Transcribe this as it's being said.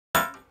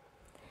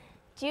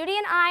Judy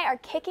and I are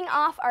kicking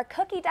off our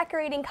cookie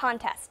decorating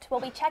contest. We'll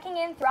be checking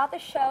in throughout the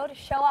show to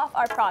show off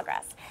our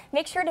progress.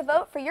 Make sure to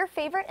vote for your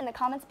favorite in the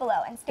comments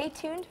below and stay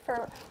tuned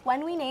for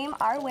when we name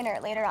our winner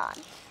later on.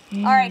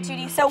 All right,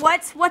 Judy, so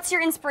what's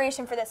your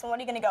inspiration for this one? What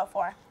are you going to go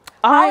for?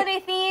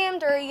 Holiday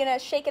themed, or are you going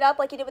to shake it up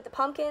like you did with the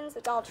pumpkins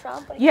with Donald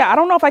Trump? Yeah, I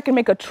don't know if I can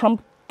make a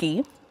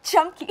Trumpy.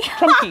 Trump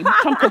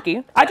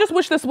cookie. I just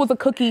wish this was a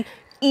cookie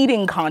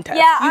eating contest.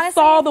 Yeah, you honestly,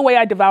 saw the way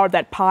I devoured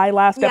that pie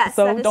last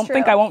episode. That is Don't true.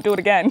 think I won't do it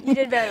again. You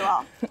did very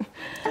well.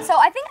 So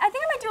I think I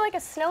might do like a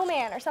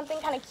snowman or something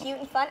kind of cute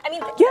and fun. I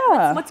mean,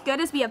 yeah. What's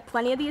good is we have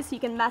plenty of these, so you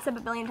can mess up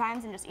a billion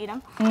times and just eat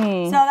them.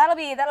 So that'll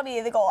be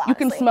the goal. Honestly. You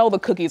can smell the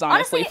cookies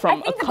honestly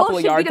from a couple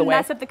of yards away. The goal should be to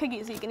mess up the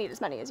cookies so you can eat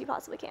as many as you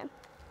possibly can.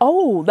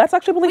 Oh, that's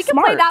actually really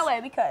smart. We could play that way.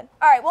 We could.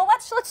 All right. Well,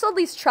 let's at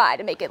least try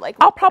to make it like.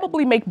 I'll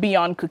probably make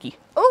Beyond cookie.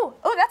 Oh,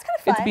 that's kind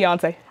of fun. It's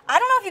Beyonce. I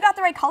don't know if you got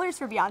the right colors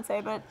for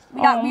Beyonce, but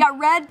we got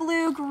red,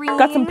 blue, green.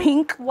 Got some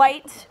pink,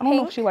 white. I don't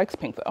know if she likes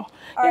pink though.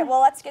 All right.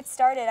 Well, let's get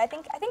started. I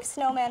think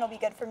snowman will be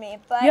good for me.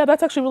 But yeah,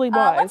 that's actually really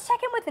wise. Let's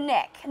check in with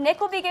Nick.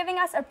 Nick will be giving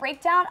us a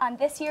breakdown on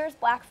this year's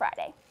Black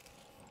Friday.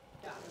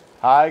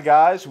 Hi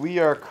guys, we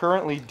are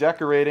currently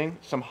decorating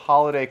some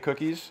holiday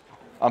cookies.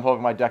 I'm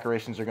hoping my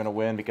decorations are going to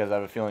win because I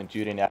have a feeling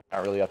Judy and I are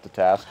not really up to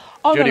task.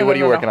 Oh, Judy, what are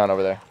you working on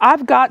over there?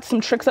 I've got some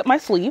tricks up my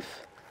sleeve.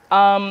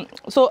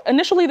 So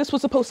initially this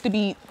was supposed to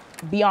be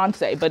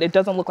Beyonce, but it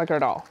doesn't look like her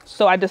at all.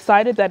 So I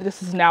decided that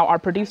this is now our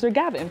producer,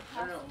 Gavin.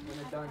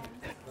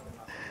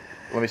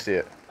 Let me see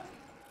it.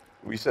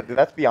 We said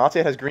that's Beyonce.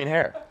 It has green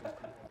hair.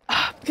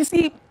 You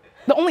see,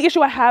 the only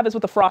issue I have is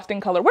with the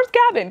frosting color. Where's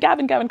Gavin?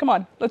 Gavin, come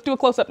on. Let's do a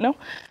close-up, no?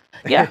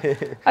 Yeah.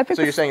 I think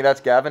so you're saying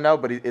that's Gavin now,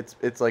 but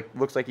it's like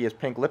looks like he has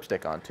pink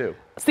lipstick on too.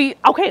 See,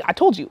 okay, I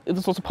told you.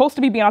 This was supposed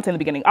to be Beyonce in the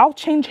beginning. I'll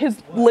change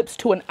his lips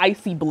to an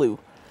icy blue.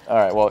 All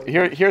right, well,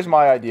 here's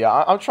my idea.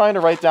 I'm trying to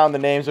write down the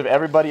names of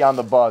everybody on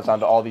the buzz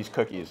onto all these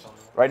cookies.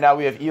 Right now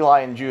we have Eli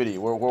and Judy.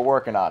 We're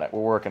working on it.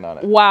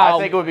 Wow. I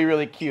think it would be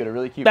really cute, a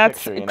really cute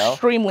picture, you know? That's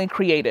extremely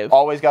creative.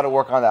 Always got to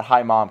work on that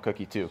Hi Mom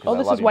cookie too. Oh,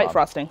 this is white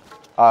frosting.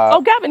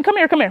 Oh, Gavin, come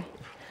here.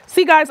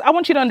 See, guys, I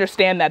want you to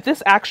understand that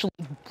this actually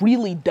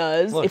really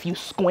does, if you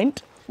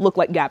squint, look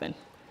like Gavin.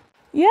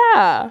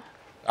 Yeah.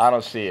 I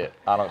don't see it.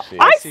 I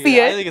see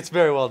it. I think it's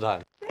very well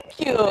done.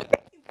 Thank you.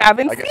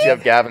 Gavin, I guess you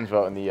have Gavin's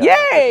vote in the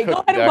Yay! Go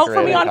ahead and vote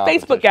for me on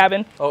Facebook,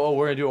 Gavin. Oh,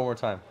 we're going to do it one more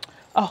time.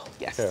 Oh,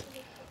 yes. Here.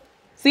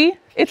 See?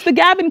 It's the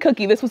Gavin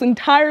cookie. This was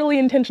entirely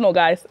intentional,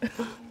 guys.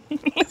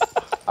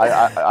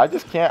 I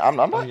just can't. I'm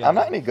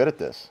not any good at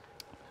this.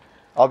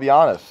 I'll be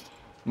honest.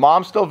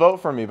 Mom still vote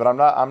for me, but I'm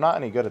not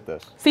any good at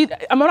this. See,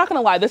 I'm not gonna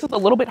lie. This is a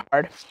little bit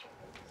hard.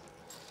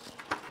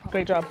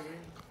 Great job.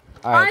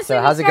 All right. Honestly,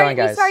 so how's it going,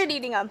 guys? We started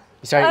eating them.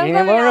 You started eating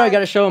them? No, you got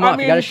to show them off.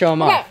 You got to show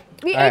them off. Okay,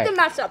 we ate the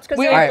mess ups. All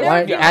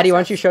right, Addie, why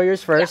don't you show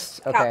yours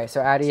first? Yeah. Okay, so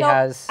Addie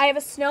has. I have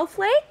a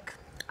snowflake.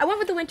 I went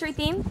with the wintry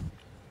theme.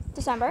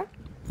 December.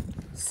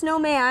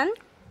 Snowman.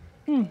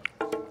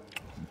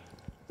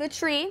 The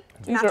tree.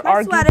 These are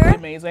my sweater.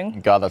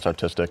 amazing. God, that's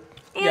artistic.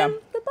 And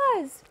the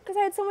buzz, because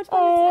I had so much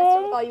fun this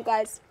semester with all you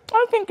guys.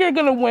 I think you're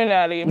gonna win,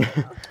 Addie.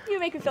 You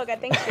make me feel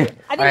good. Thank you.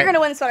 I think you're gonna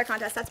win the sweater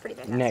contest. That's pretty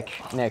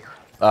fantastic. Nick.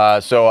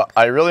 So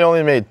I really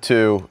only made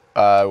two.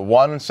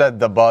 One said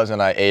the buzz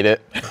and I ate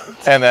it,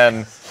 and then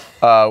Nick's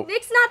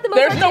not the most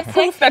there's no artistic,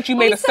 proof that you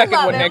made a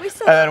second one, Nick. and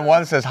then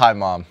one says hi,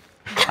 Mom.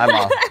 Hi,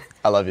 Mom.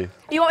 I love you.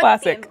 You went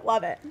with the theme.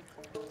 Love it.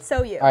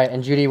 So you. All right,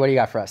 and Judy, what do you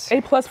got for us?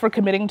 A+ for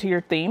committing to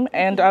your theme,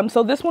 and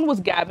so this one was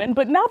Gavin,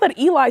 but now that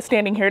Eli's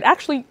standing here, it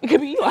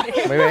could be Eli.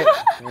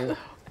 Wait.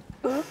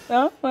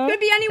 No? Could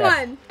be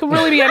anyone. Could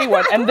really be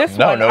anyone. And this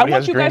No, one, I nobody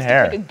want has you green guys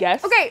hair. to take a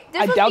guess. Okay,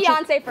 this was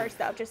Beyonce first,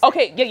 though. Just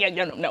Okay,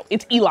 no,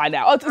 it's Eli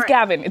now. Oh, it's right.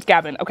 Gavin. It's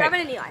Gavin. Okay.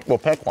 Gavin and Eli. Well,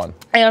 pick one.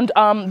 And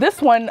this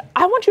one,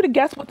 I want you to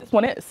guess what this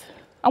one is.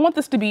 I want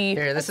this to be.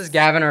 Here, this is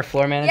Gavin, our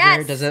floor manager.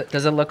 Yes.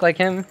 Does it look like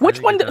him?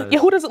 Which one?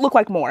 Who does it look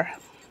like more?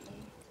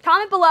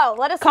 Comment below.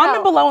 Let us know.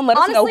 Comment below and let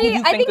us know who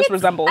you think this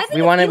resembles.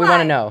 We want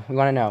to know.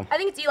 I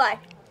think it's Eli.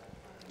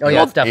 Oh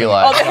yeah, it's definitely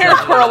Eli. Oh, the hair's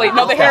curly.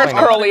 No, the hair's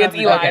curly. It's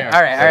Eli. Okay.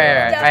 All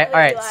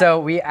right. Eli.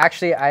 So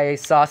I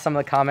saw some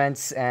of the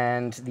comments,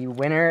 and the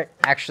winner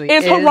actually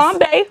Is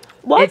Harambe?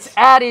 What? It's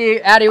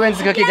Addie. Addie wins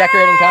the cookie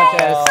decorating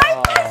contest.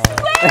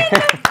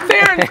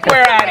 Fair and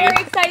square, Addie.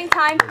 Very exciting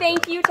time.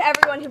 Thank you to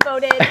everyone who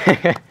voted.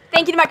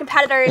 Thank you to my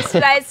competitors.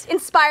 You guys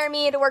inspire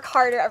me to work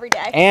harder every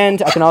day.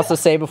 And I can also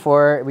say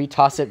before we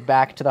toss it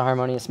back to the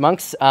Harmonious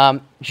Monks,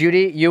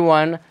 Judy, you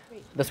won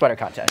the sweater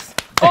contest.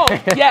 Oh,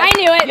 yeah. I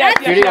knew it. Yes,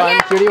 That's Judy won.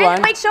 Judy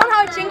won. Wait, show them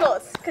how it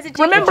jingles. Because it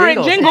jingles. Remember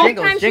it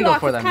jingles. Jingle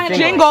for them.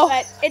 Jingle.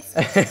 But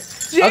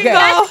it's Jingle.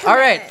 Okay. All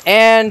right.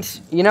 And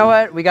you know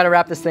what? We got to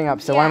wrap this thing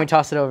up. So why don't we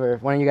toss it over?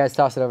 Why don't you guys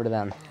toss it over to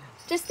them?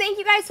 Just thank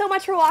you guys so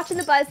much for watching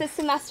The Buzz this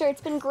semester.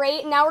 It's been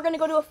great. Now we're going to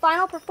go to a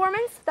final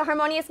performance. The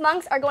Harmonious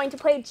Monks are going to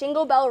play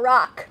Jingle Bell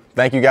Rock.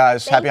 Thank you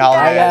guys. Happy you, guys.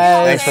 holidays. Bye,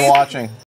 guys. Thanks for watching.